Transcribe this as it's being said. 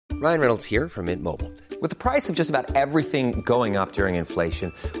Ryan Reynolds here from Mint Mobile. With the price of just about everything going up during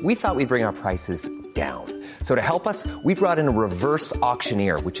inflation, we thought we'd bring our prices down. So to help us, we brought in a reverse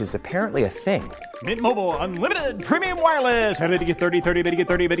auctioneer, which is apparently a thing. Mint Mobile Unlimited Premium Wireless. How to get 30, 30, bit to get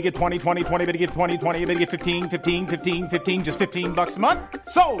 30, bit to get 20, 20, 20, bit to get 20, 20, bit to get 15, 15, 15, 15, just $15 a month?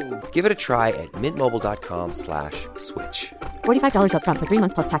 Sold! Give it a try at mintmobile.com/switch. $45 up front for 3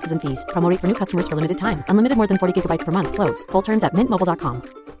 months plus taxes and fees. Promo rate for new customers for limited time. Unlimited more than 40 gigabytes per month. Slows full terms at mintmobile.com.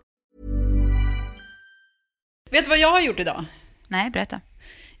 Vet du vad jag har gjort idag? Nej, berätta.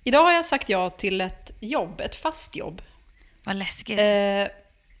 Idag har jag sagt ja till ett jobb, ett fast jobb. Vad läskigt.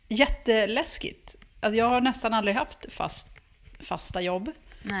 Jätteläskigt. Alltså jag har nästan aldrig haft fasta jobb.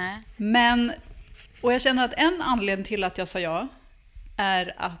 Nej. Och jag känner att en anledning till att jag sa ja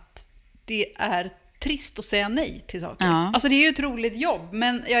är att det är trist att säga nej till saker. Ja. Alltså det är ju ett roligt jobb,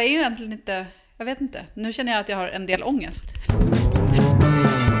 men jag är ju egentligen inte, jag vet inte. Nu känner jag att jag har en del ångest.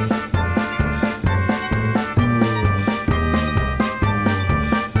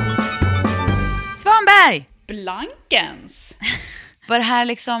 Svanberg! Blankens! Var det här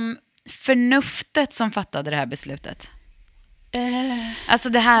liksom förnuftet som fattade det här beslutet? Alltså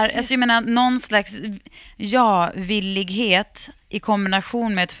det här, alltså jag menar någon slags ja-villighet i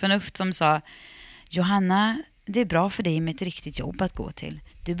kombination med ett förnuft som sa: Johanna, det är bra för dig med ett riktigt jobb att gå till.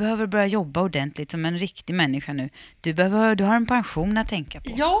 Du behöver börja jobba ordentligt som en riktig människa nu. Du har en pension att tänka på.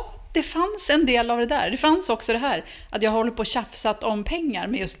 Ja, det fanns en del av det där. Det fanns också det här att jag håller på och tjafsat om pengar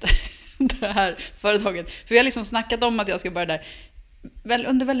med just det här företaget. För vi har liksom snackat om att jag ska börja där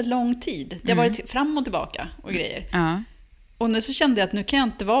under väldigt lång tid. Det har varit fram och tillbaka och grejer. Ja. Och nu så kände jag att nu kan jag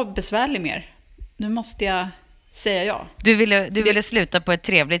inte vara besvärlig mer. Nu måste jag säga ja. Du ville sluta på ett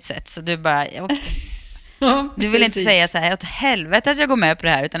trevligt sätt, så du bara... Okay. Ja, du vill inte precis. säga så här, åt helvete att jag går med på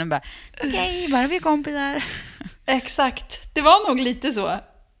det här, utan du bara, okej, bara vi är kompisar. Exakt, det var nog lite så.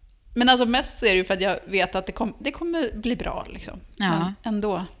 Men alltså mest så är det ju för att jag vet att det kommer bli bra liksom. Ja. Men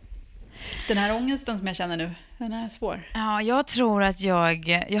ändå. Den här ångesten som jag känner nu, den är svår. Ja, jag tror att jag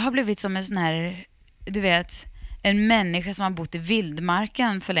har blivit som en sån här, du vet, en människa som har bott i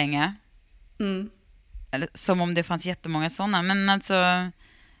vildmarken för länge. Mm. Eller som om det fanns jättemånga sådana, men alltså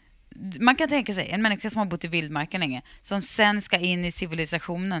man kan tänka sig en människa som har bott i vildmarken länge, som sen ska in i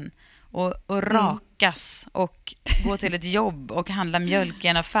civilisationen och rakas och gå till ett jobb och handla mjölk i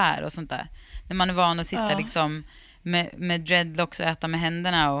en affär och sånt där. När man är van att sitta liksom med dreadlocks och äta med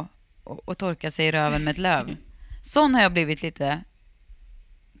händerna och torka sig i röven med ett löv. Sån har jag blivit lite,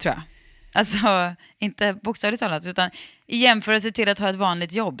 tror jag. Alltså, inte bokstavligt talat, utan i jämförelse till att ha ett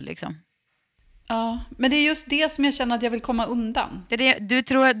vanligt jobb liksom. Ja, men det är just det som jag känner att jag vill komma undan.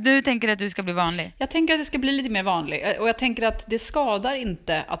 Du tänker att du ska bli vanlig? Jag tänker att det ska bli lite mer vanlig. Och jag tänker att det skadar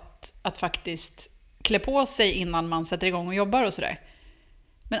inte att faktiskt klä på sig innan man sätter igång och jobbar och sådär.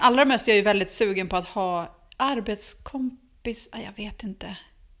 Men allra mest är jag ju väldigt sugen på att ha arbetskompis. Jag vet inte.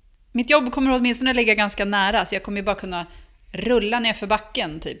 Mitt jobb kommer åtminstone ligga ganska nära, så jag kommer ju bara kunna rulla ner för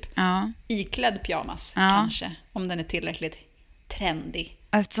backen typ. Ja. Iklädd pyjamas kanske, om den är tillräckligt trendig.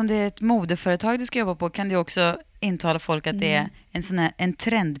 Eftersom det är ett modeföretag du ska jobba på, kan du också intala folk att det är en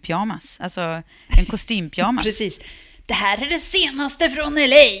trendpyjamas. Alltså en kostympyjamas. Precis. Det här är det senaste från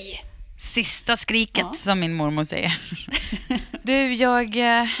LA. Sista skriket, som min mormor säger. Du, jag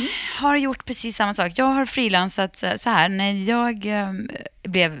har gjort precis samma sak. Jag har frilansat så här. När jag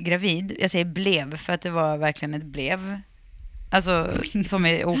blev gravid, jag säger blev för att det var verkligen ett blev. Alltså som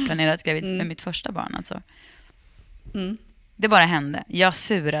är oplanerat gravid med mitt första barn alltså. Det bara hände. Jag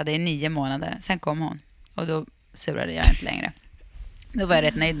surade i 9 månader. Sen kom hon. Och då surade jag inte längre. Då var jag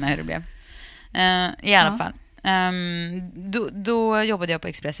rätt nöjd med hur det blev. I alla fall. Då jobbade jag på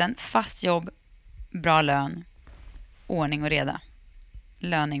Expressen. Fast jobb, bra lön, ordning och reda.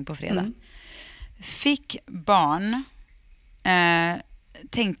 Löning på fredag. Fick barn.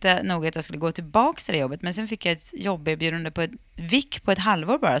 Tänkte nog att jag skulle gå tillbaka till det jobbet. Men sen fick jag ett jobberbjudande på ett vik på ett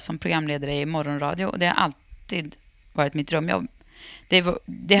halvår bara som programledare i morgonradio. Och det har alltid varit mitt drömjobb.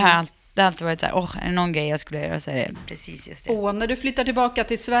 Det har alltid varit så här, är det någon grej jag skulle göra så är det precis just det. När du flyttar tillbaka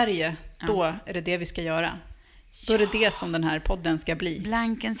till Sverige, då är det vi ska göra. Då är det som den här podden ska bli.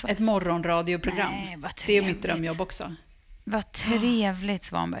 Blankens. Ett morgonradioprogram. Det är mitt drömjobb också. Vad trevligt,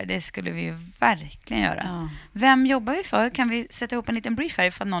 Svanberg. Det skulle vi ju verkligen göra. Ja. Vem jobbar vi för? Kan vi sätta ihop en liten brief här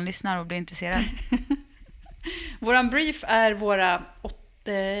ifall någon lyssnar och blir intresserad? Våran brief är våra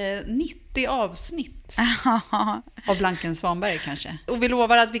 90 avsnitt av Blankens Svanberg kanske. Och vi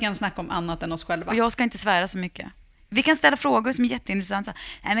lovar att vi kan snacka om annat än oss själva. Och jag ska inte svära så mycket. Vi kan ställa frågor som är jätteintressanta.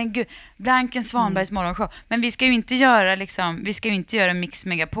 Nej men gud, Blanken Svanbergs morgonshow. Men vi ska ju inte göra Mix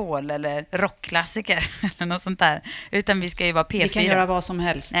Megapol eller rockklassiker eller något sånt där. Utan vi ska ju vara P4. Vi kan göra vad som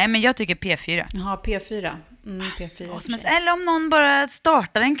helst. Nej, men jag tycker P4. Jaha, P4. P4. Eller om någon bara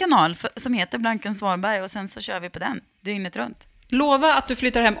startar en kanal som heter Blanken Svanberg och sen så kör vi på den dygnet runt. Lova att du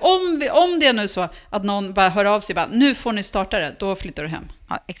flyttar hem. Om det är nu så att någon bara hör av sig bara, nu får ni starta det, då flyttar du hem.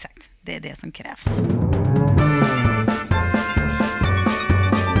 Ja, exakt. Det är det som krävs.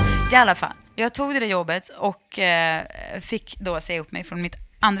 I alla fall, jag tog det där jobbet och fick då säga upp mig från mitt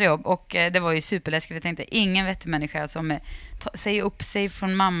andra jobb. Och det var ju superläskigt. Jag tänkte, ingen vettig människa som säger upp sig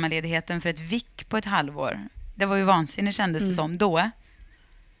från mammaledigheten för ett vick på ett halvår. Det var ju vansinnigt, kändes det som då.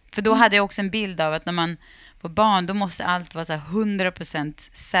 För då hade jag också en bild av att när man var barn, då måste allt vara så här 100%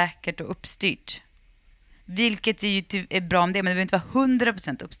 säkert och uppstyrt. Vilket är ju är bra om det, men det behöver inte vara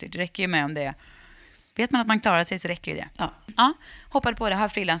 100% uppstyrt. Det räcker ju med om det är. Vet man att man klarar sig så räcker ju det. Ja, hoppade på det, har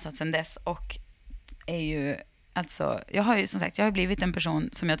frilansat sedan dess och är ju, alltså, jag har ju som sagt, jag har blivit en person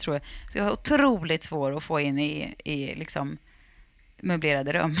som jag tror ska vara otroligt svår att få in i liksom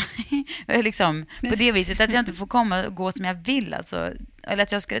möblerade rum. Liksom, på det viset att jag inte får komma och gå som jag vill. Alltså,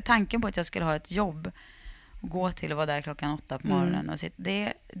 eller att tanken på att jag skulle ha ett jobb och gå till och vara där 8:00 på morgonen. Och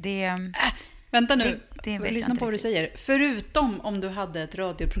vänta nu, det lyssna på vad du säger. Förutom om du hade ett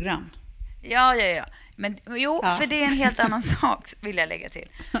radioprogram. Ja. Men för det är en helt annan sak, vill jag lägga till.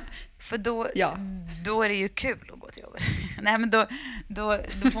 För då är det ju kul att gå till jobbet. Nej, men då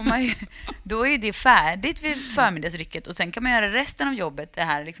får man ju, då är det färdigt vid förmiddagsrycket och sen kan man göra resten av jobbet, det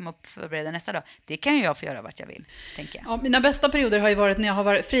här liksom att förbereda nästa dag. Det kan ju jag få göra vart jag vill, tänker jag. Ja, mina bästa perioder har ju varit när jag har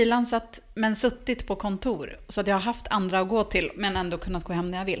varit frilansat men suttit på kontor. Så att jag har haft andra att gå till men ändå kunnat gå hem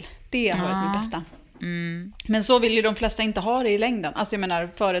när jag vill. Det har varit mitt bästa. Men så vill ju de flesta inte ha det i längden. Alltså jag menar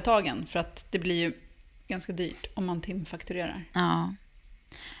företagen, för att det blir ju ganska dyrt om man timfakturerar. Ja.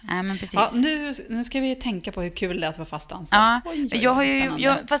 Men precis. Ja, nu ska vi tänka på hur kul det är att vara fast anställd.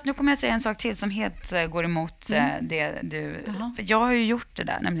 Ja, fast nu kommer jag säga en sak till som helt går emot det du... För jag har ju gjort det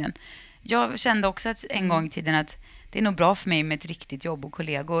där, nämligen. Jag kände också att en gång i tiden att det är nog bra för mig med ett riktigt jobb och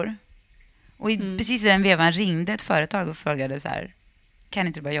kollegor. Och precis i den vevan ringde ett företag och frågade så här, kan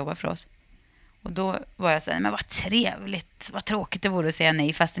inte du bara jobba för oss? Och då var jag så här, men vad trevligt, vad tråkigt det vore att säga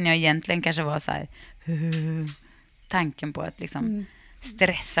nej, fastän jag egentligen kanske var så här, tanken på att liksom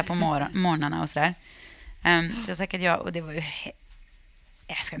stressa på morgnarna och så där. Så jag tackade ja, och det var ju,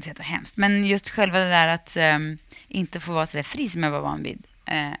 jag ska inte säga att det var hemskt, men just själva det där att inte få vara så där fri som jag var van vid,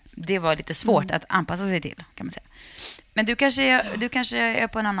 det var lite svårt att anpassa sig till, kan man säga. Men du kanske är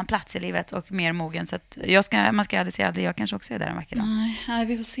på en annan plats i livet och mer mogen, så att man ska aldrig säga aldrig, jag kanske också är där en vacker dag. Nej,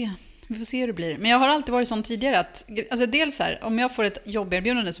 vi får se. Vi får se hur det blir. Men jag har alltid varit sån tidigare att, alltså dels här, om jag får ett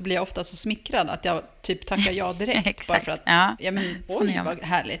jobberbjudande så blir jag ofta så smickrad att jag typ tackar ja direkt. Bara för att, oj vad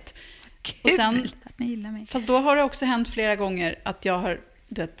härligt. Kul och sen, att ni gillar mig. Fast då har det också hänt flera gånger att jag har,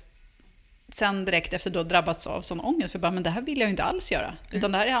 du vet, sen direkt efter då drabbats av sån ångest. För bara, men det här vill jag ju inte alls göra.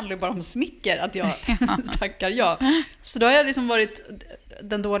 Utan det här handlar ju bara om smicker, att jag tackar ja. Så då har jag liksom varit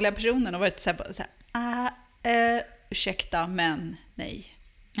den dåliga personen och varit så här ursäkta, men nej.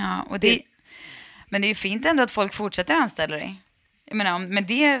 Ja, och men det är ju fint ändå att folk fortsätter anställa dig. Jag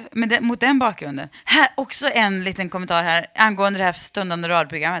menar, mot den bakgrunden. Här också en liten kommentar här angående det här stundande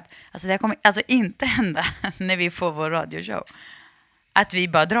radioprogrammet. Alltså det kommer alltså inte hända när vi får vår radioshow. Att vi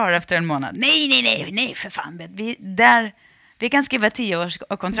bara drar efter en månad. Nej, för fan. Vi kan skriva 10 års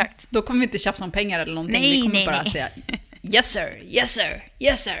kontrakt. Då kommer vi inte tjafsa om pengar eller någonting. Vi kommer bara säga yes sir, yes sir,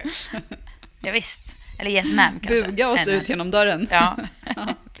 yes sir. Ja, visst. Eller yes ma'am kanske. Buga oss ut genom dörren. Ja,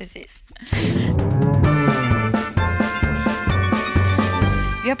 precis.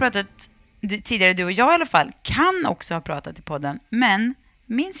 Vi har pratat tidigare, du och jag i alla fall, kan också ha pratat i podden, men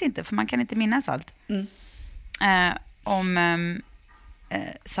minns inte, för man kan inte minnas allt. Om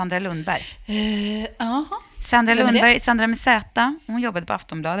Sandra Lundberg. Sandra Lundberg, Sandra med Z, hon jobbade på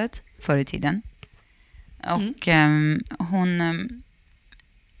Aftonbladet förr i tiden. Och hon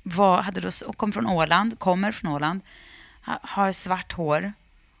kommer från Åland, har svart hår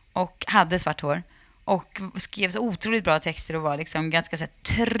och hade svart hår och skrev så otroligt bra texter och var liksom ganska så här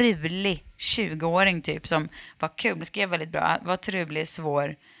trulig 20-åring typ, som var kul, skrev väldigt bra, var trulig,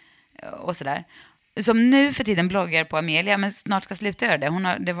 svår och sådär. Som nu för tiden bloggar på Amelia, men snart ska sluta göra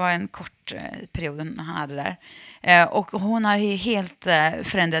det. Det var en kort period han hade där. Och hon har helt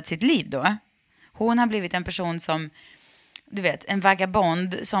förändrat sitt liv då. Hon har blivit en person som, du vet, en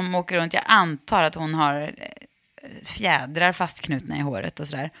vagabond som åker runt. Jag antar att hon har fjädrar fastknutna i håret och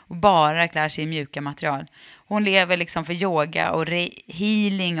sådär. Och bara klär sig i mjuka material. Hon lever liksom för yoga och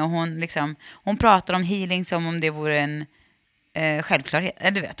healing. Och hon pratar om healing som om det vore en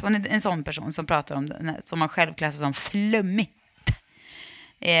självklarhet. Du vet, hon är en sån person som pratar om det, som man själv klassar som flummigt.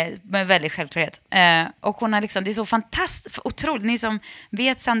 Med väldigt självklarhet. Och hon har liksom, det är så fantastiskt, otroligt. Ni som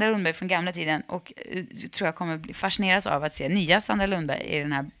vet Sandra Lundberg från gamla tiden och tror jag kommer bli fascineras av att se nya Sandra Lundberg i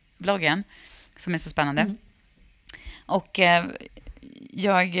den här bloggen som är så spännande. Och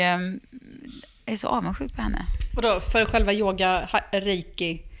jag är så avundsjuk på henne. Och då för själva yoga,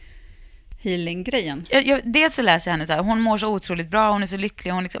 reiki, healing-grejen? Dels så läser jag henne så här, hon mår så otroligt bra, hon är så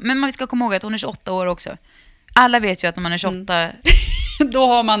lycklig. Men man ska komma ihåg att hon är 28 år också. Alla vet ju att när man är 28... Då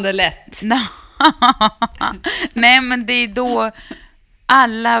har man det lätt. Nej, men det är då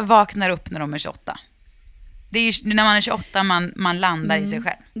alla vaknar upp när de är 28. Det är ju när man är 28 man landar i sig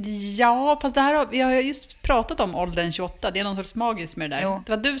själv. Ja, fast det här jag har just pratat om åldern 28. Det är någon sorts magiskt med det där. Jo.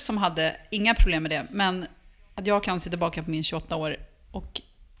 Det var du som hade inga problem med det. Men att jag kan se tillbaka på min 28 år och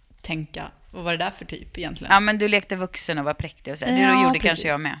tänka, vad var det där för typ egentligen? Ja, men du lekte vuxen och var präktig och så. Det gjorde precis. Kanske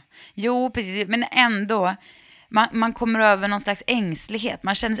jag med. Jo, precis. Men ändå... Man kommer över någon slags ängslighet.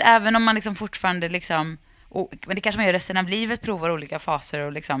 Man känner, även om man liksom fortfarande liksom, men det kanske man gör resten av livet, provar olika faser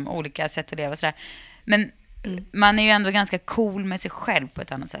och liksom olika sätt att leva och sådär. Men man är ju ändå ganska cool med sig själv på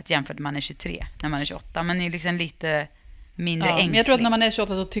ett annat sätt jämfört med när man är 23, när man är 28. Man är liksom lite mindre ängslig. Men jag tror att när man är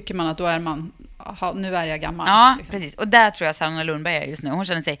 28 så tycker man att då är man, nu är jag gammal. Ja, liksom. Precis. Och där tror jag Sandra Lundberg är just nu. Hon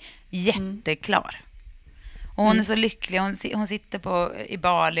känner sig jätteklar. Och hon är så lycklig. Hon sitter i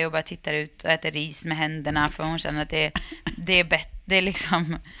Bali och bara tittar ut och äter ris med händerna. För hon känner att det är bättre. Det är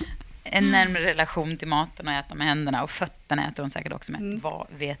liksom en närmare relation till maten att äta med händerna. Och fötterna äter hon säkert också med. Vad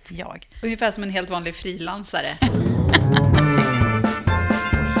vet jag? Ungefär som en helt vanlig frilansare.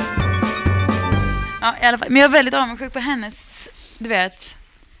 Ja, i alla fall. Men jag är väldigt avundsjuk på hennes, du vet.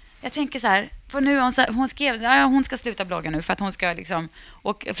 Jag tänker så här, för nu hon skrev att hon ska sluta blogga nu för att hon ska liksom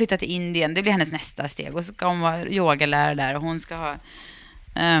och flytta till Indien. Det blir hennes nästa steg och så ska hon vara yogalärare där och hon ska ha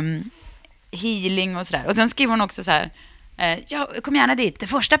healing och sådär. Och sen skriver hon också så här, ja, kom gärna dit. Det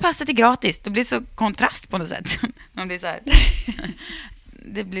första passet är gratis. Det blir så kontrast på något sätt. Hon blir så här,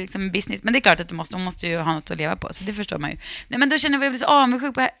 det blir liksom en business. Men det är klart att hon måste ju ha något att leva på. Så det förstår man ju. Nej, men då känner jag att jag blir så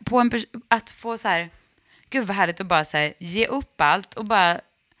avundsjuk på att få så här, gud vad härligt att bara så här, ge upp allt och bara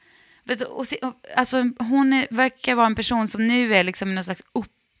alltså hon verkar vara en person som nu är liksom i någon slags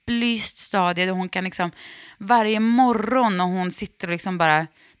upplyst stadie där hon kan liksom varje morgon när hon sitter och liksom bara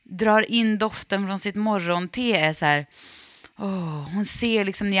drar in doften från sitt morgonte är så här, hon ser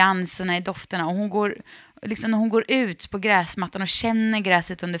liksom nyanserna i dofterna och hon går liksom när hon går ut på gräsmattan och känner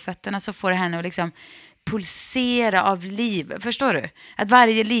gräset under fötterna så får det henne att liksom pulsera av liv. Förstår du? Att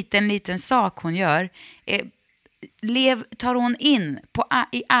varje liten sak hon gör tar hon in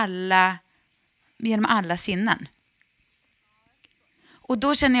genom alla sinnen. Och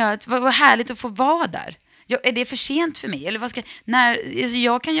då känner jag att vad härligt att få vara där. Är det för sent för mig? Eller vad ska, alltså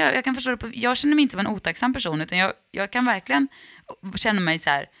jag kan förstå det jag känner mig inte som en otacksam person utan jag kan verkligen känna mig så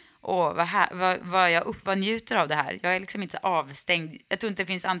här, vad njuter av det här. Jag är liksom inte avstängd. Jag tror inte det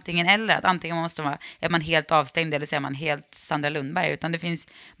finns antingen eller. Att antingen är man helt avstängd eller så är man helt Sandra Lundberg. Utan det finns,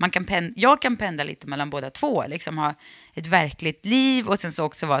 jag kan pendla lite mellan båda två. Liksom ha ett verkligt liv och sen så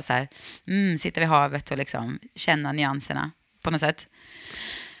också vara så här, sitta vid havet och liksom känna nyanserna på något sätt.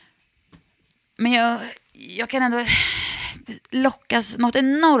 Men jag kan ändå lockas något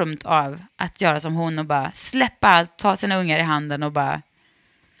enormt av att göra som hon och bara släppa allt, ta sina ungar i handen och bara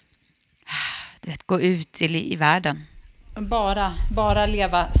du vet, gå ut i världen. Bara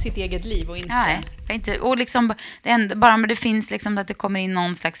leva sitt eget liv och inte... Nej, inte. Och liksom, bara om det finns liksom att det kommer in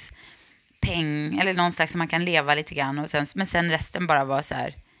någon slags peng eller någon slags som man kan leva lite grann. Och men sen resten bara vara så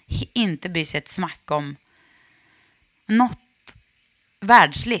här, inte bry sig ett smack om något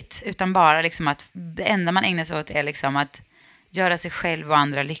världsligt. Utan bara liksom att det enda man ägnar sig åt är liksom att göra sig själv och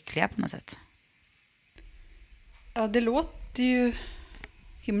andra lyckliga på något sätt. Ja, det låter ju...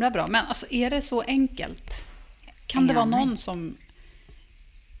 himla bra. Men alltså, är det så enkelt? Kan det vara någon som...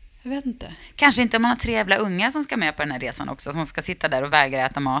 Jag vet inte. Kanske inte om man har 3 jävla ungar som ska med på den här resan också. Som ska sitta där och vägra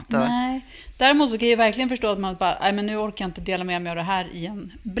äta mat. Och... Nej. Däremot så kan jag verkligen förstå att man bara... Nej, men nu orkar jag inte dela med mig av det här i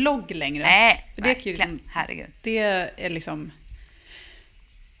en blogg längre. Nej, för det verkligen. Liksom, herregud. Det är liksom...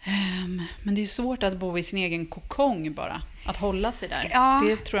 men det är svårt att bo i sin egen kokong bara. Att hålla sig där. Ja.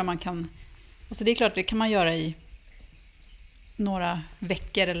 Det tror jag man kan... Alltså det är klart, det kan man göra i några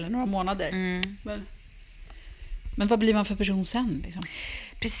veckor eller några månader. Men vad blir man för person sen? Liksom?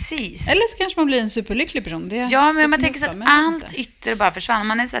 Precis. Eller så kanske man blir en superlycklig person. Ja, men man tänker så att allt yttre bara försvann.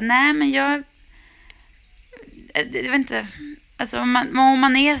 Man är så här, nej men jag vet inte, alltså om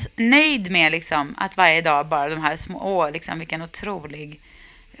man är nöjd med liksom att varje dag bara de här små, liksom vilken otrolig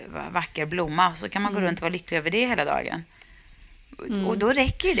vacker blomma, så kan man gå runt och vara lycklig över det hela dagen. Och då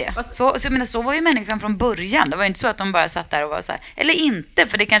räcker ju det. Så var ju människan från början. Det var ju inte så att de bara satt där och var så här. Eller inte,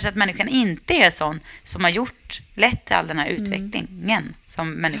 för det är kanske att människan inte är sån som har lett till all den här utvecklingen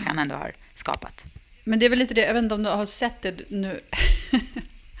som människan ändå har skapat. Men det är väl lite det, jag vet inte om du har sett det nu.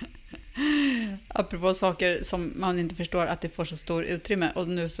 Apropå saker som man inte förstår att det får så stor utrymme. Och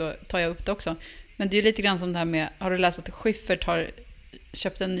nu så tar jag upp det också. Men det är ju lite grann som det här med, har du läst att Schyffert har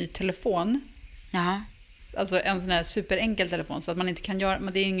köpt en ny telefon? Jaha. Alltså en sån här superenkel telefon, så att man inte kan göra,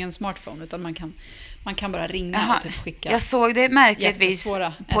 men det är ingen smartphone, utan man kan bara ringa och typ skicka. Jag såg det märkligtvis på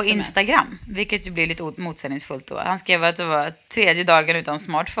SMS. Instagram, vilket ju blir lite motsägelsefullt då. Han skrev att det var 3:e dagen utan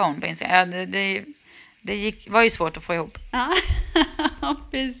smartphone på Instagram. Ja, det var ju svårt att få ihop. Ja,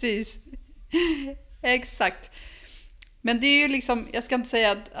 precis. Exakt. Men det är ju liksom, jag ska inte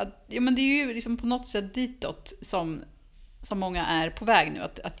säga att ja, men det är ju liksom på något sätt ditåt som många är på väg nu,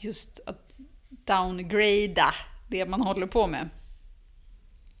 att downgrada det man håller på med.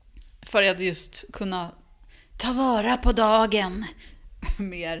 För att just kunna ta vara på dagen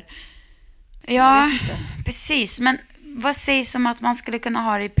mer. Ja, precis. Men vad sägs om att man skulle kunna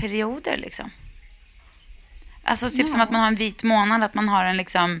ha det i perioder liksom? Alltså typ som att man har en vit månad, att man har en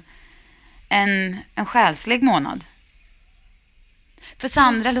liksom en själslig månad. För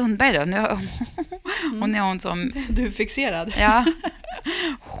Sandra Lundberg då, hon är hon som... Du är fixerad. Ja.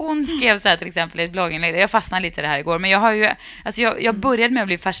 Hon skrev så här till exempel i ett blogginlägg. Jag fastnade lite i det här igår, men jag började med att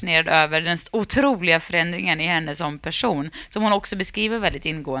bli fascinerad över den otroliga förändringen i henne som person, som hon också beskriver väldigt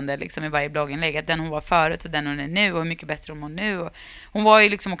ingående liksom i varje blogginlägg, att den hon var förut och den hon är nu, och hur mycket bättre hon nu. Och hon var ju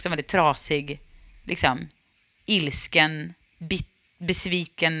liksom också väldigt trasig, liksom ilsken,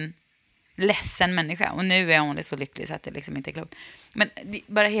 besviken, ledsen människa, och nu är hon så lycklig så att det liksom inte är klokt. Men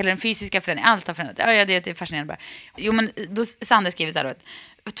bara hela den fysiska förändringen, allt har förändrats. Ja, det är fascinerande bara. Jo, men då Sandra skriver så här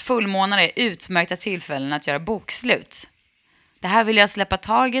att fullmånar är utmärkta tillfällen att göra bokslut. Det här vill jag släppa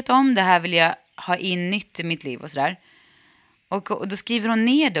taget om, det här vill jag ha in nytt i mitt liv och sådär. Och då skriver hon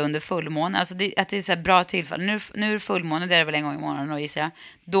ner det under fullmånen, alltså att det är så här bra tillfälle. Nu är det fullmåne, det är väl en gång i månaden då, gissar jag.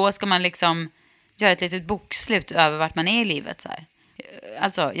 Då ska man liksom göra ett litet bokslut över vart man är i livet så här.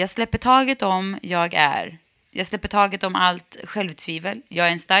 Alltså, jag släpper taget om jag släpper taget om allt självtvivel. Jag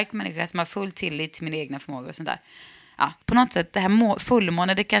är en stark människa som har full tillit till mina egna förmågor och sånt där. Ja, på något sätt, det här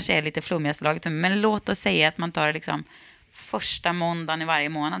fullmåne, det kanske är lite flummigaste laget, men låt oss säga att man tar det liksom första måndagen i varje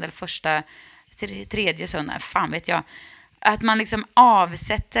månad, eller första, tredje söndag, fan vet jag. Att man liksom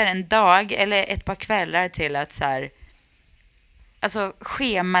avsätter en dag eller ett par kvällar till att så här, alltså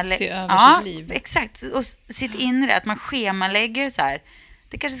se över sitt liv. Exakt, och sitt inre, att man schemalägger så här.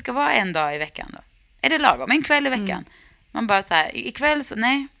 Det kanske ska vara en dag i veckan då. Är det lagom? En kväll i veckan. Man bara så här, ikväll så,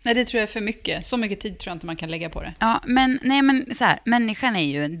 nej. Nej, det tror jag är för mycket. Så mycket tid tror jag inte man kan lägga på det. Ja, men så här, människan är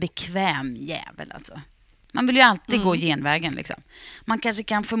ju en bekväm jävel alltså. Man vill ju alltid gå genvägen liksom. Man kanske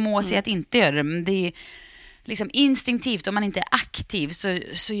kan förmå sig att inte göra det, men det är liksom instinktivt, om man inte är aktiv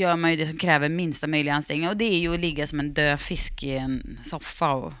så gör man ju det som kräver minsta möjliga ansträngning, och det är ju att ligga som en död fisk i en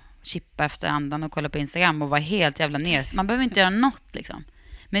soffa och chippa efter andan och kolla på Instagram och vara helt jävla ner. Man behöver inte göra något liksom.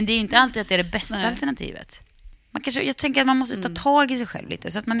 Men det är ju inte alltid att det är det bästa alternativet. Jag tänker att man måste ta tag i sig själv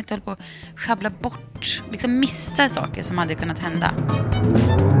lite, så att man inte håller på att schabbla bort, liksom missar saker som hade kunnat hända.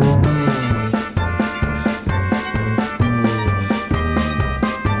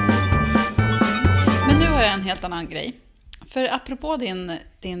 En helt annan grej. För apropå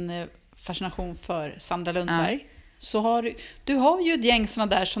din fascination för Sandra Lundberg, så har du har ju ett gäng såna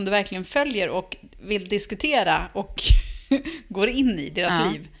där som du verkligen följer och vill diskutera och går in i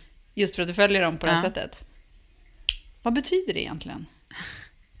deras liv, just för att du följer dem på det här sättet. Vad betyder det egentligen?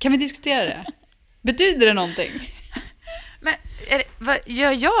 Kan vi diskutera det? Betyder det någonting? Men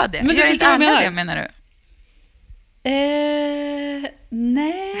gör jag det? Men gör inte alla det, menar du?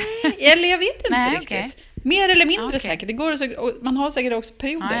 Nej, eller jag vet inte riktigt. Okay. Mer eller mindre säkert. Det går så, man har säkert också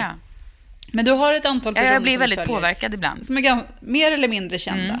perioder. Ja. Men du har ett antal personer jag blir som väldigt följer, påverkad ibland, som är mer eller mindre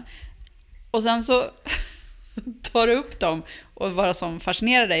kända. Och sen så tar du upp dem och vad som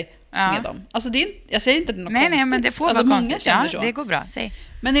fascinerar dig med dem. Alltså jag säger inte det är något konstigt. Nej, men det får alltså, vara många konstigt. känner så. Det går bra. Säg.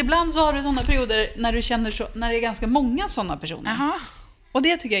 Men ibland så har du sådana perioder när du känner så, när det är ganska många sådana personer. Jaha. Och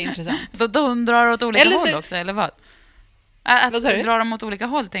det tycker jag är intressant. Så de drar åt olika eller håll också, eller vad? Att dra dem åt olika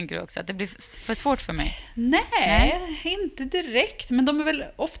håll, tänker du också? Att det blir för svårt för mig? Nej, inte direkt. Men de är väl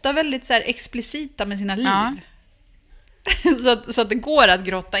ofta väldigt så här explicita med sina liv. så att det går att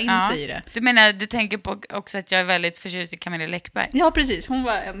grotta in sig i det. Du tänker på också att jag är väldigt förtjust i Camilla Läckberg. Ja, precis. Hon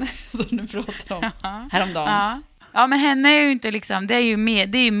var en som du pratade om häromdagen. Ja, men henne är ju inte liksom, det är ju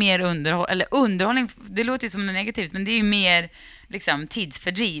mer underhållning, det låter ju som något negativt, men det är ju mer liksom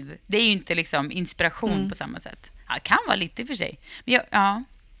tidsfördriv. Det är ju inte liksom inspiration på samma sätt. Ja, det kan vara lite för sig. Men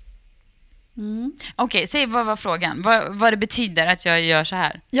Okej, säg vad var frågan? Vad det betyder att jag gör så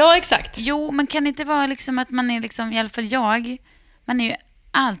här? Ja, exakt. Jo, men kan det inte vara liksom att man är liksom, i alla fall man är ju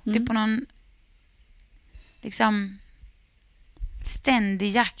alltid på någon liksom ständig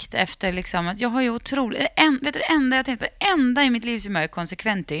jakt efter liksom att jag har ju otroligt, vet du, det enda jag tänkt på, det enda i mitt liv som jag är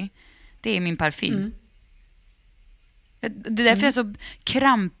konsekvent i, det är min parfym. Det är därför jag så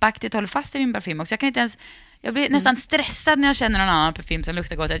krampaktigt håller fast i min parfym också. Jag blir nästan stressad när jag känner någon annan parfym som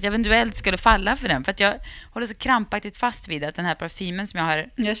luktar gott, att jag eventuellt skulle falla för den, för att jag håller så krampaktigt fast vid att den här parfymen som jag har...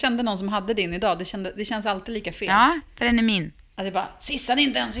 Jag kände någon som hade din idag, det känns alltid lika fel. Ja, för den är min. Att det bara, sista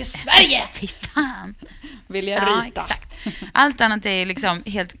inte ens i Sverige! Fy fan! Vill jag ryta. Ja, exakt. Allt annat är liksom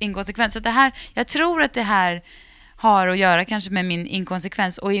helt inkonsekvent. Så det här, jag tror att det här har att göra kanske med min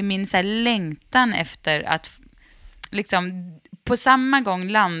inkonsekvens och i min så här längtan efter att liksom på samma gång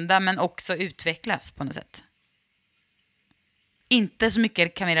landa men också utvecklas på något sätt. Inte så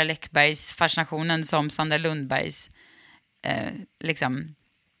mycket Camilla Läckbergs fascinationen som Sandra Lundbergs liksom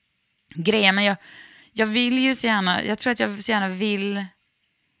grejer, men jag vill ju så gärna, jag tror att jag så gärna vill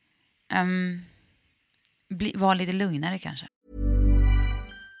vara lite lugnare kanske.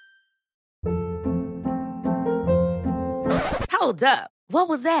 Hold up. What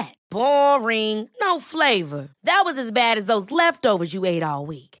was that? Boring. No flavor. That was as bad as those leftovers you ate all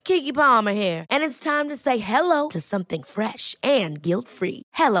week. Keke Palmer here, and it's time to say hello to something fresh and guilt-free.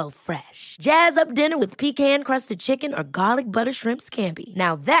 Hello Fresh. Jazz up dinner with pecan-crusted chicken or garlic butter shrimp scampi.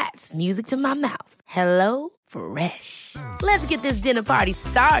 Now that's music to my mouth. Hello Fresh. Let's get this dinner party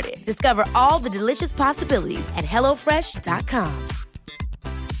started. Discover all the delicious possibilities at hellofresh.com.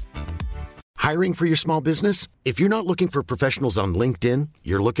 Hiring for your small business? If you're not looking for professionals on LinkedIn,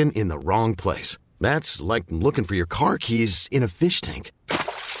 you're looking in the wrong place. That's like looking for your car keys in a fish tank.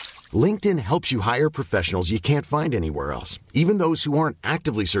 LinkedIn helps you hire professionals you can't find anywhere else, even those who aren't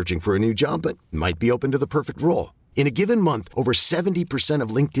actively searching for a new job but might be open to the perfect role. In a given month, over 70%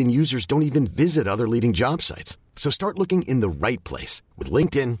 of LinkedIn users don't even visit other leading job sites. So start looking in the right place. With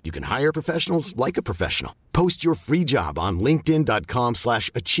LinkedIn, you can hire professionals like a professional. Post your free job on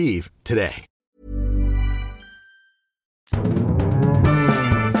linkedin.com/achieve today.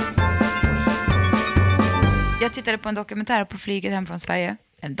 Jag tittade på en dokumentär på flyget hem från Sverige.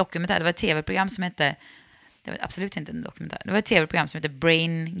 En dokumentär, det var ett tv-program som hette... Det var absolut inte en dokumentär. Det var ett tv-program som hette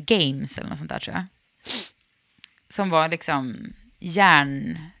Brain Games eller något sånt där, tror jag. Som var liksom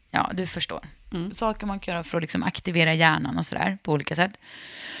ja, du förstår. Saker man kan göra för att liksom aktivera hjärnan och sådär på olika sätt.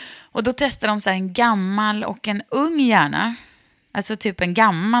 Och då testade de så här en gammal och en ung hjärna. Alltså typ en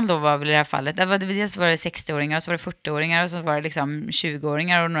gammal då var väl i det här fallet. Dels var det 60-åringar och så var det 40-åringar och så var det liksom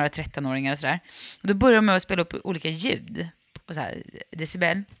 20-åringar och några 13-åringar och sådär. Och då började de med att spela upp olika ljud på så här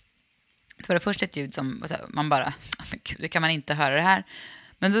decibel. Så var det först ett ljud som så här, man bara, men gud, kan man inte höra det här.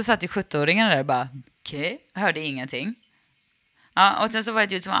 Men då satt ju 70-åringarna där och bara, okej, hörde ingenting. Ja, och sen så var det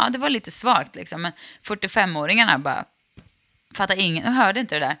ett ljud som, det var lite svagt liksom. Men 45-åringarna bara, fattade ingen, jag hörde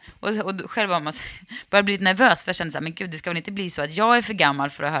inte det där. Och själv var man bara blivit nervös för jag kände så här, men gud, det ska väl inte bli så att jag är för gammal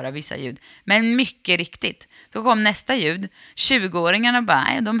för att höra vissa ljud. Men mycket riktigt. Så kom nästa ljud. 20-åringarna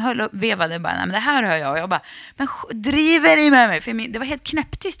bara, de höll och vevade bara, nej men det här hör jag. Och jag bara, men driver ni med mig? För det var helt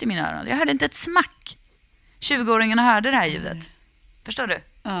knäpptyst i mina öron. Jag hörde inte ett smack. 20-åringarna hörde det här ljudet. Förstår du?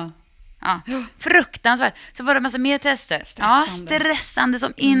 Ja. Ja, fruktansvärt. Så var det en massa mer tester. Stressande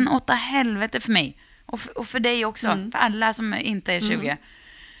som inåt helvete för mig. Och för dig också, för alla som inte är 20.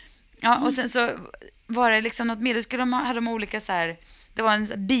 Ja, och sen så var det liksom något mer. Då hade de olika så här, det var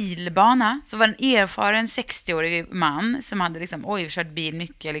en bilbana, så var det en erfaren 60-årig man som hade liksom, kört bil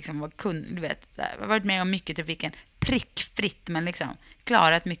mycket, liksom var du vet, så här, varit med om mycket i trafiken, prickfritt, men liksom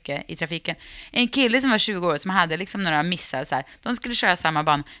klarat mycket i trafiken. En kille som var 20 år som hade liksom några missar så här, de skulle köra samma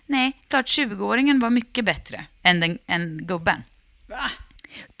bana. Nej, klart 20-åringen var mycket bättre än gubben. Va?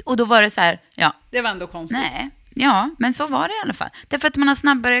 Och då var det så här, ja. Det var ändå konstigt. Nej, ja, men så var det i alla fall. Därför att man har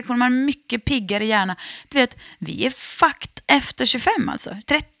snabbare reaktion, man har mycket piggare hjärna. Du vet, vi är fucked efter 25 alltså.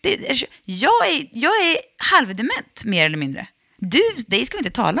 30, jag är halvdement, mer eller mindre. Det ska vi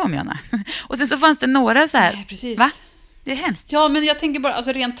inte tala om, Jonna. Och sen så fanns det några så här, nej, precis. Va? Det är hemskt. Ja, men jag tänker bara,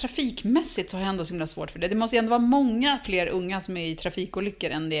 alltså rent trafikmässigt så har jag ändå så himla svårt för det. Det måste ju ändå vara många fler unga som är i trafikolyckor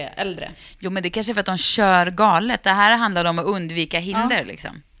än det är äldre. Jo, men det är kanske för att de kör galet. Det här handlar om att undvika hinder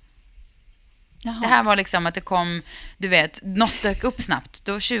liksom. Jaha. Det här var liksom att det kom, du vet, något dök upp snabbt.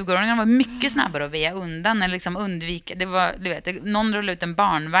 Då 20-åringarna var mycket snabbare att väja undan eller liksom undvika. Det var, du vet, någon rullade ut en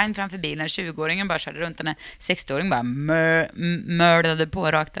barnvagn framför bilen, 20-åringen bara körde runt, en 60-åring bara mördade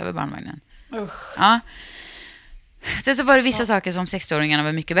på rakt över barnvagnen. Ja. Sen så var det vissa saker som 60-åringarna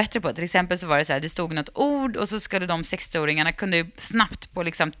var mycket bättre på. Till exempel så var det så här, det stod något ord och så skulle de 60-åringarna kunde ju snabbt på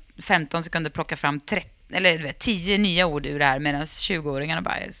liksom 15 sekunder plocka fram 10 nya ord ur det här, medan 20-åringarna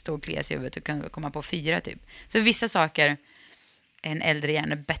bara stod och kliade sig i huvudet och kunde komma på 4 typ. Så vissa saker är en äldre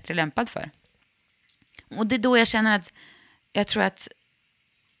hjärna bättre lämpad för. Och det är då jag känner att jag tror att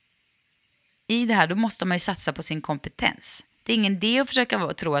i det här då måste man ju satsa på sin kompetens. Det är ingen idé att försöka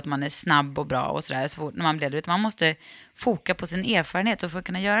tro att man är snabb och bra och sådär så fort när man blir äldre, utan man måste foka på sin erfarenhet, och för att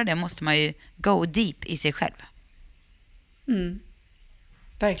kunna göra det måste man ju go deep i sig själv.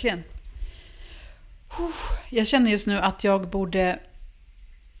 Verkligen. Jag känner just nu att jag borde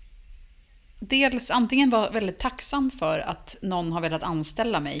dels antingen vara väldigt tacksam för att någon har velat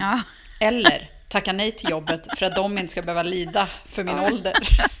anställa mig, eller tacka nej till jobbet för att de inte ska behöva lida för min ålder.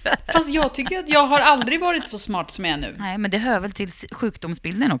 Fast jag tycker att jag har aldrig varit så smart som jag är nu. Nej, men det hör väl till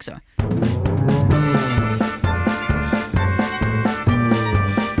sjukdomsbilden också.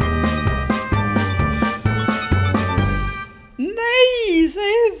 Nej,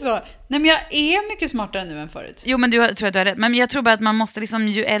 säg inte så. Nej, men jag är mycket smartare nu än förut. Jo, men tror att du har rätt. Men jag tror bara att man måste liksom,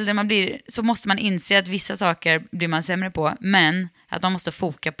 ju äldre man blir så måste man inse att vissa saker blir man sämre på, men att man måste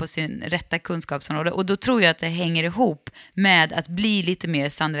foka på sin rätta kunskapsområde. Och då tror jag att det hänger ihop med att bli lite mer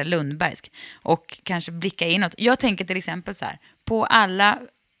Sandra Lundbergsk och kanske blicka inåt. Jag tänker till exempel så här, på alla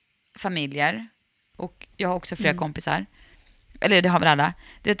familjer, och jag har också flera kompisar, eller det har väl alla,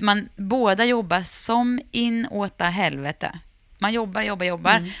 det är att man båda jobbar som inåta helvete. Man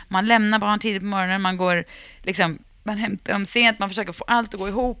jobbar. Man lämnar barn tidigt på morgonen, man går liksom, man hämtar dem sent, man försöker få allt att gå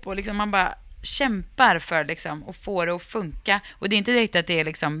ihop och liksom man bara kämpar för liksom att få det att funka. Och det är inte direkt att det är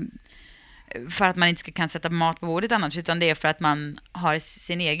liksom för att man inte kan sätta mat på bordet annars, utan det är för att man har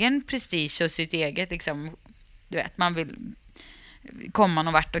sin egen prestige och sitt eget liksom, du vet, man vill komma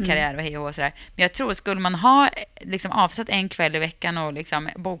någon vart och karriär och hej och sådär. Men jag tror, skulle man ha liksom avsatt en kväll i veckan och liksom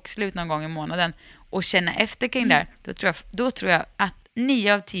bokslut någon gång i månaden och känna efter kring där, då tror jag att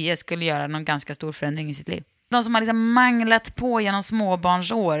 9 av 10 skulle göra någon ganska stor förändring i sitt liv. De som har liksom manglat på genom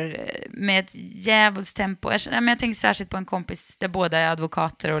småbarnsår med ett djävulstempo. Jag tänker särskilt på en kompis där båda är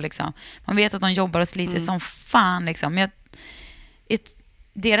advokater och liksom, man vet att de jobbar och sliter som fan liksom. Men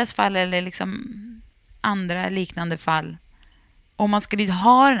deras fall eller liksom andra liknande fall, om man skulle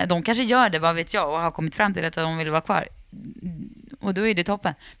ha den, de kanske gör det, vad vet jag, och har kommit fram till att de vill vara kvar. Och då är det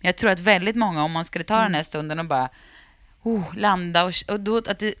toppen. Men jag tror att väldigt många, om man skulle ta den här stunden och bara landa och då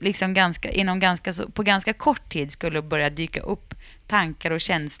att det liksom på ganska kort tid skulle börja dyka upp tankar och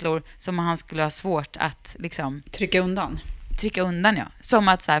känslor som han skulle ha svårt att liksom trycka undan, ja. Som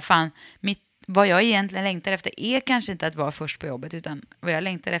att så här, fan, vad jag egentligen längtar efter är kanske inte att vara först på jobbet, utan vad jag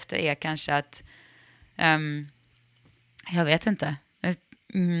längtar efter är kanske att jag vet inte,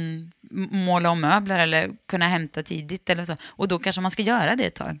 måla om möbler eller kunna hämta tidigt eller så. Och då kanske man ska göra det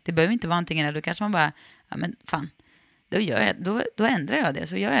ett tag. Det behöver inte vara antingen eller. Då kanske man bara, ja men fan, då ändrar jag det.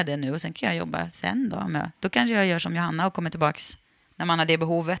 Så gör jag det nu och sen kan jag jobba sen då. Då kanske jag gör som Johanna och kommer tillbaks när man har det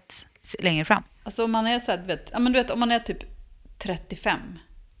behovet längre fram. Alltså om man är så här, du vet, om man är typ 35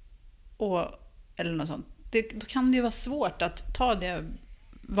 eller något sånt, då kan det ju vara svårt att ta det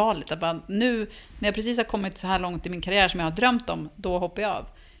valet. Att bara, nu när jag precis har kommit så här långt i min karriär som jag har drömt om, då hoppar jag av.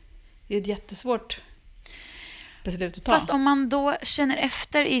 Det är ett jättesvårt beslut att ta. Fast om man då känner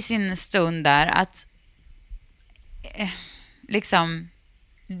efter i sin stund där att liksom,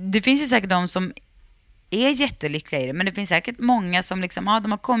 det finns ju säkert de som är jättelyckliga i det, men det finns säkert många som liksom,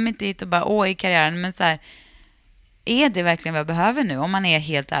 de har kommit dit och bara i karriären, men så här, är det verkligen vad jag behöver nu? Om man är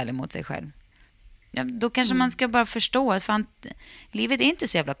helt ärlig mot sig själv. Ja, då kanske man ska bara förstå att fan, livet är inte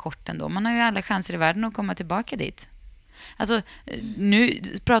så jävla kort ändå. Man har ju alla chanser i världen att komma tillbaka dit. Alltså, nu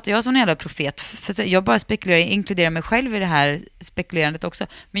pratar jag som en jävla profet. För jag bara inkluderar mig själv i det här spekulerandet också.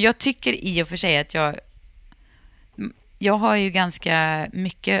 Men jag tycker i och för sig att jag har ju ganska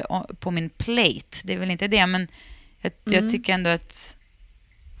mycket på min plate. Det är väl inte det, men jag tycker ändå att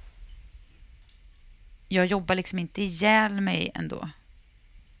jag jobbar liksom inte ihjäl mig ändå.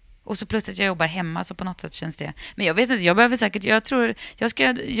 Och så plötsligt jag jobbar hemma, så på något sätt känns det. Men jag vet inte, jag behöver säkert,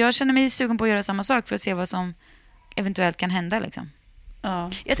 jag känner mig sugen på att göra samma sak för att se vad som eventuellt kan hända liksom.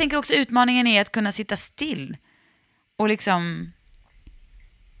 Ja. Jag tänker också utmaningen är att kunna sitta still och liksom,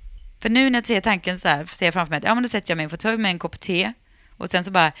 för nu när jag ser tanken så här, ser jag framför mig att men då sätter jag mig och får ta med en kopp te och sen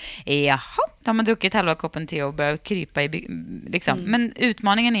så bara, då har man druckit halva koppen te och börjar krypa i liksom. Men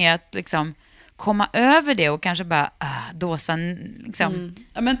utmaningen är att liksom komma över det och kanske bara dåsa liksom.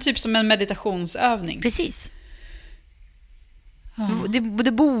 Ja, men typ som en meditationsövning. Precis.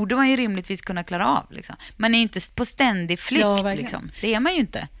 Det borde man ju rimligtvis kunna klara av liksom. Man är inte på ständig flykt liksom. Det är man ju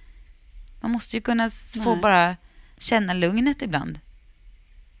inte. Man måste ju kunna få bara känna lugnet ibland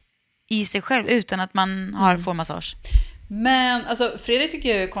i sig själv utan att man får massage. Men alltså Fredrik tycker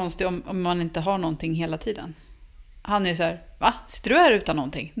jag är konstigt om man inte har någonting hela tiden. Han är så här, va? Sitter du här utan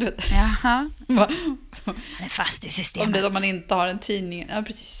någonting? Du vet. Jaha. Han är fast i systemet. Om man inte har en tidning. Ja,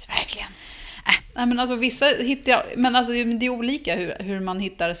 precis. Verkligen. Nej, men alltså vissa hittar jag, men alltså det är olika hur man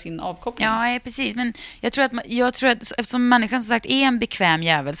hittar sin avkoppling. Ja, precis. Men jag tror att eftersom människan som sagt är en bekväm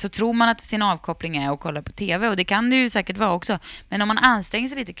jävel så tror man att sin avkoppling är att kolla på tv, och det kan det ju säkert vara också. Men om man anstränger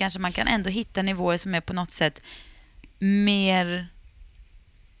sig lite kanske man kan ändå hitta nivåer som är på något sätt mer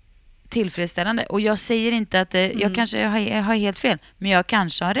tillfredsställande. Och jag säger inte att jag kanske har helt fel, men jag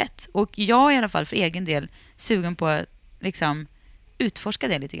kanske har rätt. Och jag är i alla fall för egen del sugen på att liksom utforska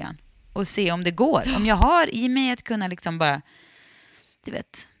det lite grann. Och se om det går. Om jag har i mig att kunna liksom bara, du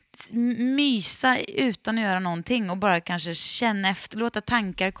vet, mysa utan att göra någonting och bara kanske känna efter, låta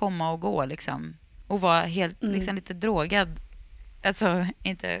tankar komma och gå liksom. Och vara helt liksom lite drogad. Alltså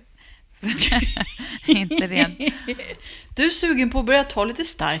inte rent. Du är sugen på att börja ta lite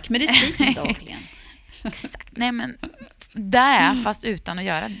stark medicin dagligen. Exakt. Nej, men där fast utan att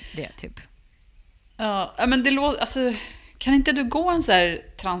göra det typ. Ja, men det låter, alltså, kan inte du gå en så här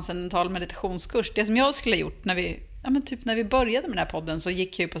transcendental meditationskurs? Det som jag skulle ha gjort när vi började med den här podden, så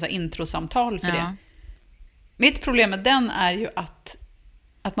gick jag ju på så här introsamtal för det. Mitt problem med den är ju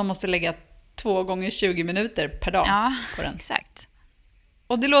att man måste lägga 2 gånger 20 minuter per dag på den. Exakt.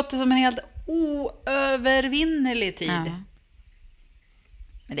 Och det låter som en helt oövervinnerlig tid. Ja.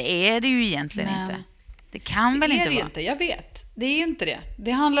 Men det är det ju egentligen inte. Det kan väl inte vara? Det är det inte, jag vet. Det är ju inte det.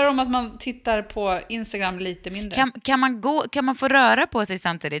 Det handlar om att man tittar på Instagram lite mindre. Kan man få röra på sig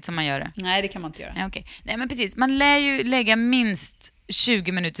samtidigt som man gör det? Nej, det kan man inte göra. Nej, okej. Nej, men precis. Man lär ju lägga minst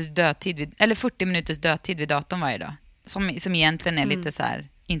 20 minuters dödtid eller 40 minuters dödtid vid datorn varje dag. Som egentligen är lite så här,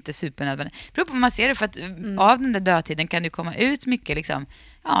 inte supernödvändigt. Det beror på vad man ser det, för att av den där dödtiden kan det komma ut mycket liksom,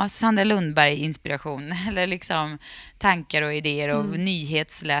 Sandra Lundberg-inspiration eller liksom tankar och idéer och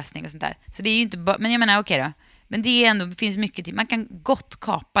nyhetsläsning och sånt där. Så det är ju inte men jag menar okej då. Men det är ändå, det finns mycket tid. Man kan gott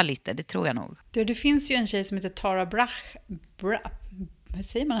kapa lite, det tror jag nog. Det finns ju en tjej som heter Tara Brach. Hur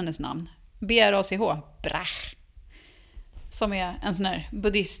säger man hennes namn? B-R-A-C-H. Brach. Som är en sån här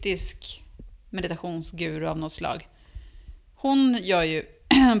buddhistisk meditationsguru av något slag. Hon gör ju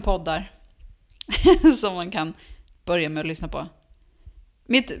poddar som man kan börja med att lyssna på.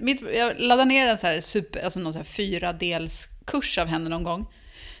 Jag laddade ner en så här någon så här 4-dels kurs av henne någon gång.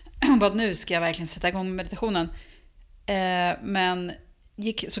 Bara att nu ska jag verkligen sätta igång med meditationen. Men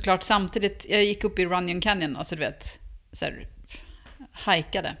gick såklart samtidigt, jag gick upp i Runyon Canyon, alltså du vet, så här,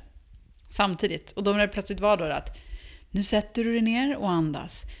 hajkade samtidigt. Och då när det plötsligt var då att nu sätter du dig ner och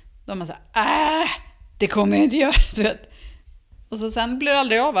andas. Då man så här, det kommer jag inte göra, du vet. Och så sen blir det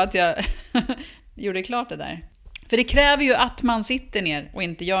aldrig av att jag gjorde klart det där. För det kräver ju att man sitter ner och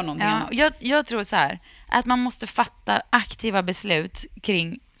inte gör någonting annat. Jag tror så här, att man måste fatta aktiva beslut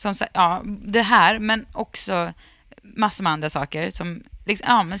kring det här, men också massor med andra saker som,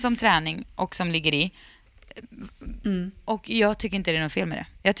 liksom, men som träning och som ligger i. Och jag tycker inte det är något fel med det.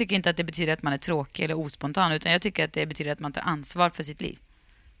 Jag tycker inte att det betyder att man är tråkig eller ospontan, utan jag tycker att det betyder att man tar ansvar för sitt liv.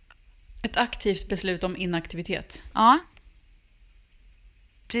 Ett aktivt beslut om inaktivitet. Ja.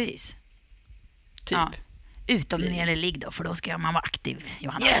 Precis. Typ. Ja. Utom när det gäller ligg då, för då ska man vara aktiv,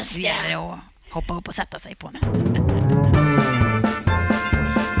 Johanna. Just det gäller det att hoppa upp och sätta sig på nu.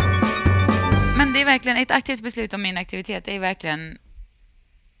 Men det är verkligen ett aktivt beslut om min aktivitet. Det är verkligen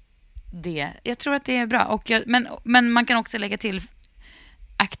det. Jag tror att det är bra. Men man kan också lägga till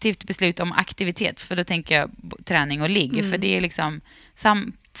aktivt beslut om aktivitet, för då tänker jag träning och ligg. För det är liksom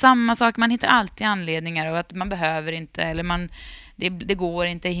samma sak. Man hittar alltid anledningar och att man behöver inte, eller det går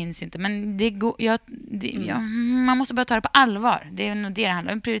inte, hinns inte. Men det går, man måste börja ta det på allvar. Det är nog det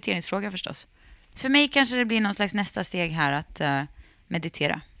handlar om. En prioriteringsfråga förstås. För mig kanske det blir någon slags nästa steg här att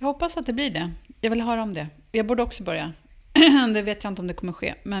meditera. Jag hoppas att det blir det. Jag vill höra om det. Jag borde också börja. Det vet jag inte om det kommer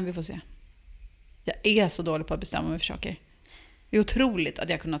ske, men vi får se. Jag är så dålig på att bestämma mig för saker. Det är otroligt att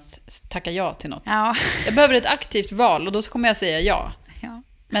jag kunnat tacka ja till något. Ja. Jag behöver ett aktivt val och då kommer jag säga ja.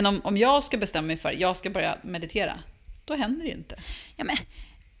 Men om jag ska bestämma mig för jag ska börja meditera, då händer det inte. Ja, men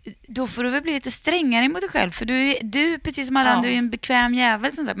då får du väl bli lite strängare mot dig själv. För du precis som alla andra är en bekväm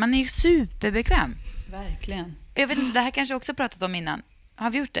jävel. Som sagt. Man är ju superbekväm. Verkligen. Jag vet inte, det här kanske jag också pratat om innan.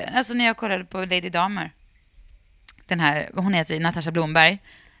 Har vi gjort det? Alltså när jag kollade på Lady Damer. Den här, hon heter Natasha Blomberg.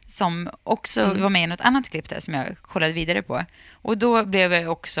 som också var med i något annat klipp där som jag kollade vidare på. Och då blev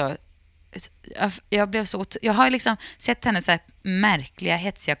jag också... Jag har liksom sett hennes så här märkliga,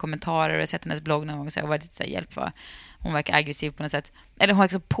 hetsiga kommentarer och sett hennes blogg någon gång och så har varit lite hjälp för. Hon verkar aggressiv på något sätt. Eller hon är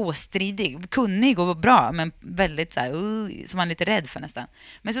liksom påstridig, kunnig och bra, men väldigt så här, som man är lite rädd för nästan.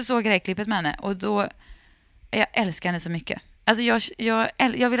 Men så såg jag det här klippet med henne och då... Jag älskar henne så mycket. Alltså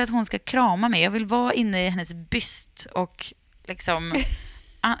jag vill att hon ska krama mig. Jag vill vara inne i hennes byst och liksom...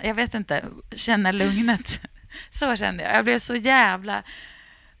 jag vet inte, känna lugnet. Så kände jag. Jag blev så jävla...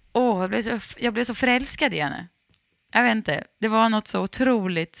 jag blev så förälskad i henne. Jag vet inte, det var något så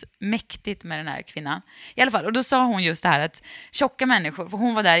otroligt mäktigt med den här kvinnan. I alla fall, och då sa hon just det här att tjocka människor, för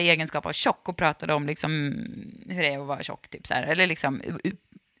hon var där i egenskap av tjock och pratade om liksom hur det är att vara tjock typ så här, eller liksom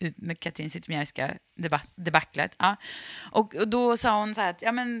med Katrin Zytomierska debacklet. Ja. Och då sa hon så här att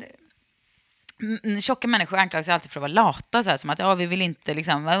ja men tjocka människor anklagas alltid för att vara lata så här, som att vi vill inte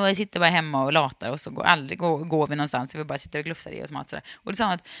liksom, vi sitter bara hemma och latar och så går vi någonstans, vi bara sitter och glufsar i oss mat så där. Och då sa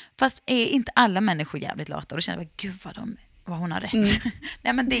hon att fast är inte alla människor jävligt lata? Och då kände jag, gud vad hon har rätt.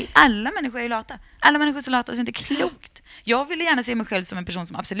 Nej men alla människor är ju lata. Alla människor är så lata så det är inte klokt. Jag vill gärna se mig själv som en person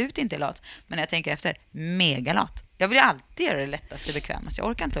som absolut inte är lat, men när jag tänker efter, megalat. Jag vill ju alltid göra det lättaste, bekvämaste. Jag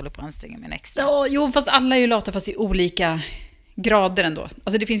orkar inte hålla på att anstränga mig extra. Ja, jo, fast alla är ju lata fast i olika grader ändå.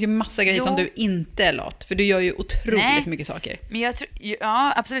 Alltså det finns ju massa grejer som du inte är lat. För du gör ju otroligt mycket saker. Men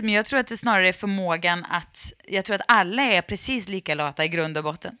ja, absolut. Men jag tror att det snarare är förmågan att... Jag tror att alla är precis lika lata i grund och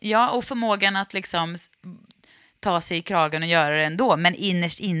botten. Ja, och förmågan att liksom ta sig i kragen och göra det ändå. Men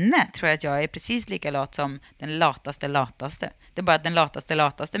innerst inne tror jag att jag är precis lika lat som den lataste. Det är bara att den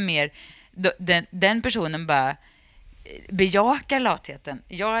lataste mer... Den personen bara bejakar latheten.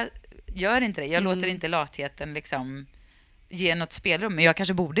 Jag gör inte det. Jag låter inte latheten liksom... ge något spelrum, men jag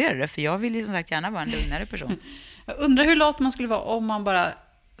kanske borde göra det för jag vill ju som sagt gärna vara en lugnare person. Jag undrar hur lat man skulle vara om man bara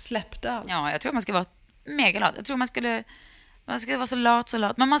släppte allt. Ja, jag tror man skulle vara mega lat. Jag tror man skulle vara så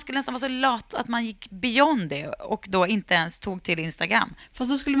lat, men man skulle nästan vara så lat att man gick beyond det och då inte ens tog till Instagram.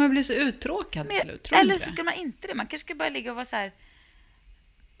 Fast då skulle man bli så uttråkad till slut, tror eller inte så skulle man inte det. Man kanske skulle bara ligga och vara så här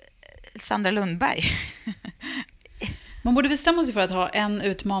Sandra Lundberg. Man borde bestämma sig för att ha en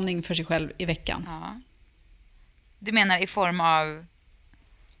utmaning för sig själv i veckan. Ja. Du menar i form av...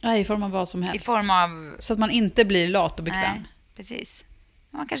 Ja, i form av vad som helst. I form av... Så att man inte blir lat och bekväm. Nej, precis.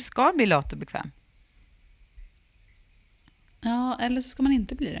 Man kanske ska bli lat och bekväm. Ja, eller så ska man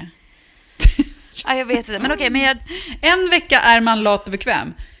inte bli det. Ja, jag vet inte. Men okej, men En vecka är man lat och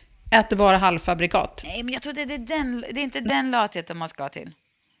bekväm. Äter bara halvfabrikat. Nej, men jag tror det är inte den latheten man ska till.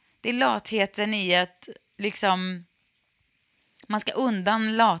 Det är latheten i att liksom... Man ska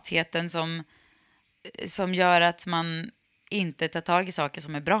undan latheten som gör att man inte tar tag i saker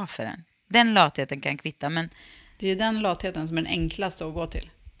som är bra för en. Den latheten kan kvitta, men... Det är ju den latheten som är den enklaste att gå till.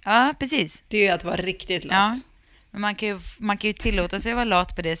 Ja, precis. Det är ju att vara riktigt lat. Ja, men man kan ju tillåta sig att vara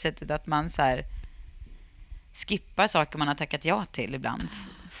lat på det sättet att man så här skippar saker man har tackat ja till ibland.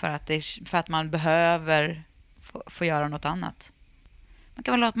 För att man behöver få göra något annat. Man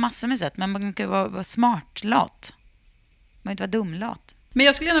kan vara lat massor med sätt, men man kan vara smart lat. Man kan inte vara dumlat. Men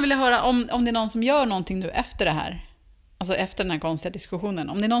jag skulle gärna vilja höra om det är någon som gör någonting nu efter det här. Alltså efter den här konstiga diskussionen.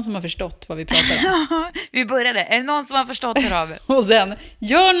 Om det är någon som har förstått vad vi pratar om. Vi började. Är det någon som har förstått det av? Och sen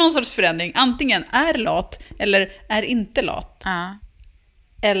gör någon sorts förändring. Antingen är lat eller är inte lat.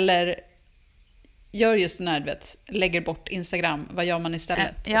 Eller gör just den här, vet, lägger bort Instagram. Vad gör man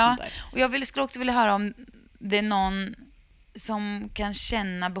istället? Ja, och jag skulle också vilja höra om det är någon som kan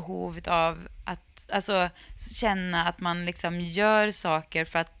känna behovet av att, alltså känna att man liksom gör saker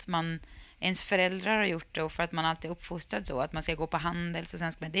för att ens föräldrar har gjort det och för att man alltid är uppfostrad så att man ska gå på handel så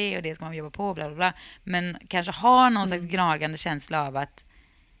sen ska man det och det ska man jobba på bla bla bla, men kanske har någon slags gnagande känsla av att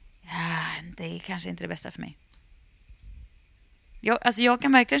det är kanske inte det bästa för mig. Jag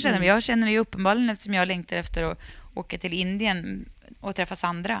kan verkligen känna, jag känner det ju uppenbarligen eftersom jag längtar efter att åka till Indien och träffa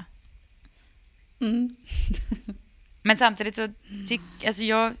Sandra. Men samtidigt så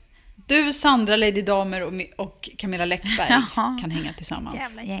jag... Du, Sandra, Lady Damer och Camilla Läckberg kan hänga tillsammans.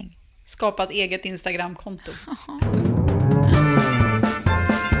 Jävla gäng. Skapa ett eget Instagram-konto.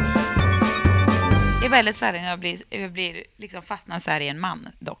 Det är väldigt sällan jag blir liksom fastnad så här i en man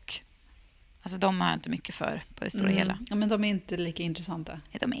dock. Alltså de har jag inte mycket för på det stora hela. Ja, men de är inte lika intressanta.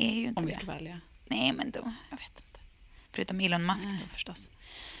 Nej, de är ju inte om vi ska välja. Nej, men jag vet inte. Förutom Elon Musk då förstås.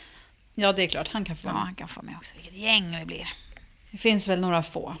 Ja, det är klart. Han kan få Ja, han kan få med också. Vilket gäng vi blir. Det finns väl några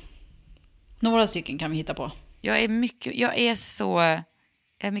få. Några stycken kan vi hitta på. Jag är mycket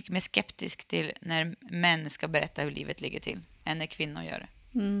mer skeptisk till när män ska berätta hur livet ligger till än när kvinnor gör det.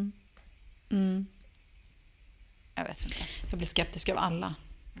 Jag vet inte. Jag blir skeptisk av alla.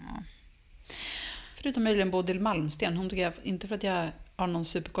 Förutom möjligen Bodil Malmsten. Hon tycker jag, inte för att jag har någon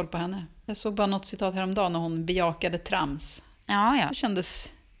superkoll på henne. Jag såg bara något citat häromdagen när hon bejakade trams. Ja. Det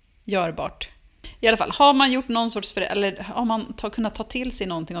kändes görbart. I alla fall, har man gjort någon sorts eller har man kunnat ta till sig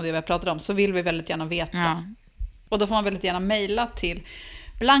någonting av det vi har pratat om, så vill vi väldigt gärna veta. Ja. Och då får man väldigt gärna mejla till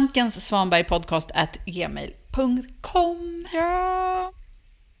blankensvanbergpodcast@gmail.com.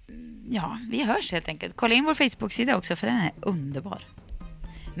 Ja, vi hörs helt enkelt. Kolla in vår Facebook-sida också, för den är underbar.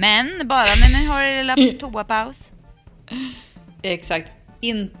 Men bara när ni har er lilla toapaus. Exakt.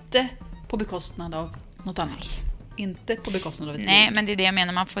 Inte på bekostnad av något annat. Inte på bekostnad av ett Nej, liv. men det är det jag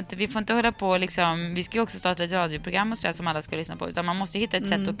menar. Vi får inte hålla på liksom, vi ska ju också starta ett radioprogram och så där, som alla ska lyssna på. Utan man måste hitta ett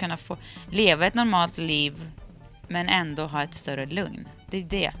sätt att kunna få leva ett normalt liv, men ändå ha ett större lugn. Det är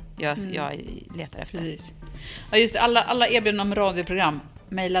det jag letar efter. Precis. Ja, just det, alla erbjudanden om radioprogram,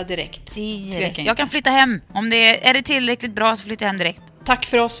 mejla direkt. Jag kan flytta hem. Om det är det tillräckligt bra, så flyttar jag hem direkt. Tack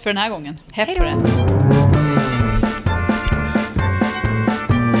för oss för den här gången. Hej på det.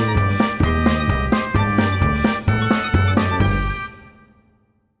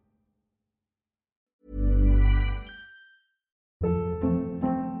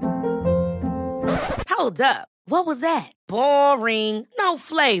 Hold up. What was that? Boring. No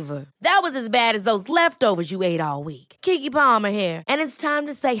flavor. That was as bad as those leftovers you ate all week. Keke Palmer here, and it's time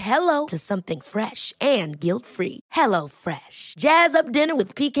to say hello to something fresh and guilt-free. Hello Fresh. Jazz up dinner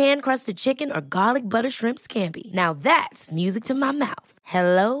with pecan-crusted chicken or garlic butter shrimp scampi. Now that's music to my mouth.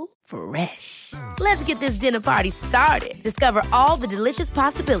 Hello Fresh. Let's get this dinner party started. Discover all the delicious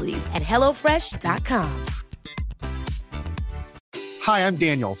possibilities at hellofresh.com. Hi, I'm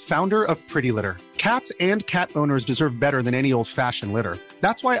Daniel, founder of Pretty Litter. Cats and cat owners deserve better than any old-fashioned litter.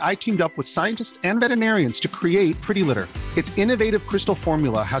 That's why I teamed up with scientists and veterinarians to create Pretty Litter. Its innovative crystal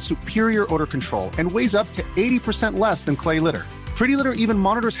formula has superior odor control and weighs up to 80% less than clay litter. Pretty Litter even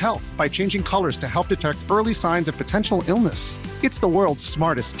monitors health by changing colors to help detect early signs of potential illness. It's the world's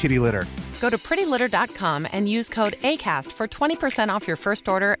smartest kitty litter. Go to prettylitter.com and use code ACAST for 20% off your first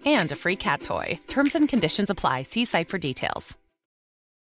order and a free cat toy. Terms and conditions apply. See site for details.